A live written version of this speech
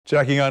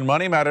Checking on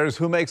Money Matters,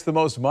 who makes the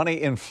most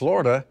money in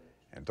Florida?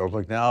 And don't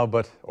look now,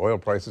 but oil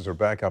prices are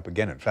back up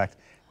again. In fact,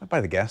 I went by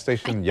the gas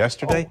station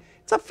yesterday.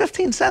 It's up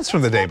 15 cents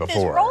from the day before.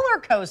 This roller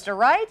coaster,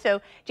 right?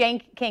 So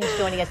Jane King's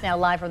joining us now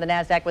live from the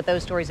NASDAQ with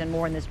those stories and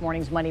more in this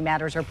morning's Money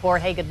Matters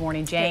report. Hey, good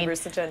morning, Jane.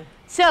 Hey, Jen.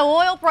 So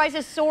oil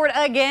prices soared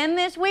again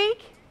this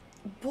week?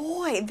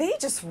 Boy, they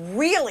just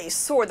really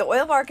soared. The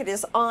oil market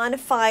is on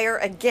fire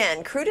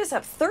again. Crude is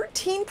up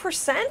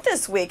 13%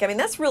 this week. I mean,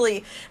 that's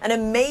really an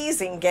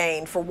amazing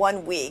gain for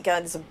 1 week.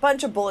 There's a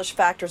bunch of bullish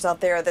factors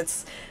out there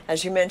that's,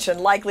 as you mentioned,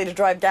 likely to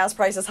drive gas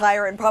prices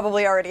higher and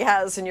probably already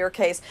has in your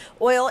case.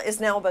 Oil is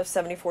now above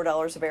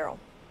 $74 a barrel.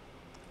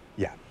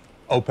 Yeah.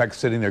 OPEC's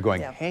sitting there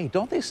going, hey,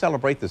 don't they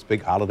celebrate this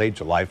big holiday,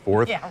 July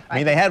 4th? Yeah, right. I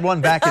mean, they had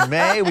one back in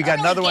May. We got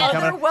another one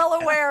coming. They're well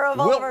aware of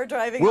all of our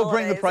driving We'll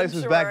holidays, bring the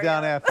prices back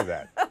down after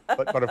that.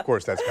 But of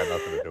course, that's got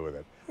nothing to do with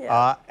it.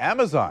 Yeah.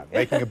 Amazon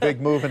making a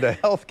big move into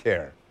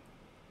healthcare.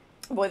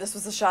 Boy, this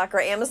was a shocker.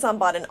 Amazon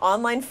bought an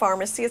online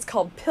pharmacy. It's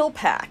called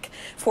PillPack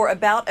for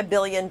about $1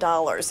 billion.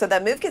 So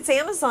that move gets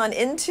Amazon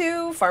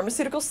into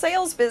pharmaceutical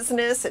sales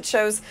business. It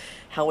shows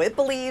how it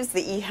believes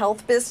the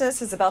e-health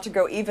business is about to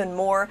grow even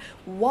more.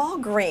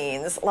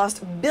 Walgreens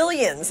lost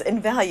billions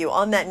in value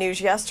on that news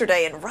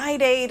yesterday, and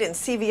Rite Aid and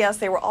CVS,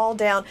 they were all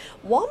down.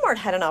 Walmart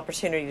had an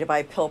opportunity to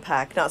buy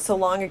PillPack not so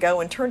long ago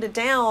and turned it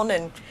down,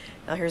 and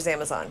now here's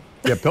Amazon.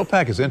 Yeah,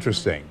 PillPack is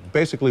interesting.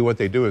 Basically what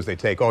they do is they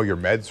take all your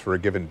meds for a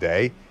given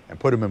day and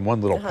put them in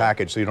one little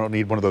package, so you don't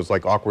need one of those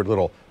like awkward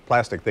little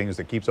plastic things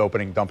that keeps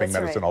opening, dumping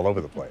medicine all over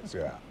the place.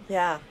 Yeah.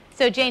 Yeah.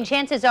 So, Jane,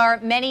 chances are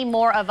many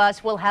more of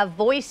us will have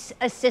voice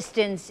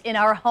assistants in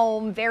our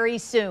home very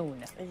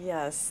soon.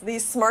 Yes,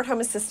 these smart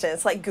home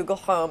assistants like Google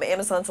Home,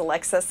 Amazon's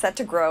Alexa, set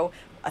to grow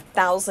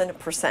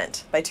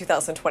 1,000% by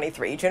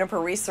 2023. Juniper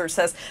Research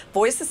says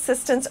voice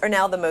assistants are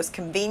now the most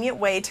convenient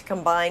way to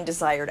combine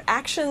desired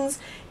actions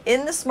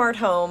in the smart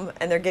home,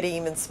 and they're getting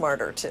even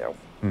smarter too.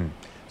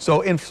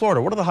 So in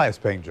Florida, what are the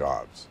highest paying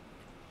jobs?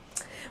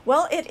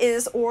 Well, it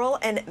is oral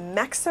and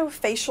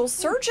maxillofacial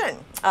surgeon.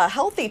 A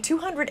healthy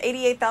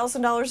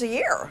 $288,000 a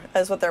year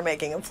is what they're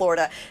making in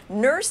Florida.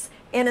 Nurse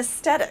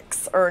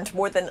anesthetics earned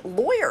more than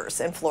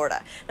lawyers in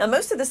Florida. Now,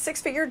 most of the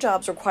six-figure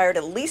jobs required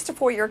at least a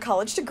four-year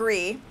college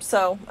degree,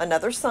 so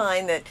another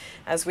sign that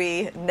as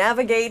we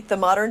navigate the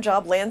modern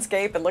job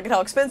landscape and look at how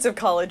expensive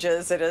college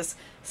is, it is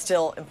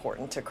still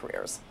important to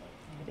careers.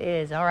 It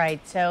is. All right.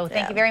 So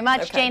thank you very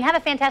much, Jane. Have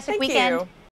a fantastic weekend. Thank you.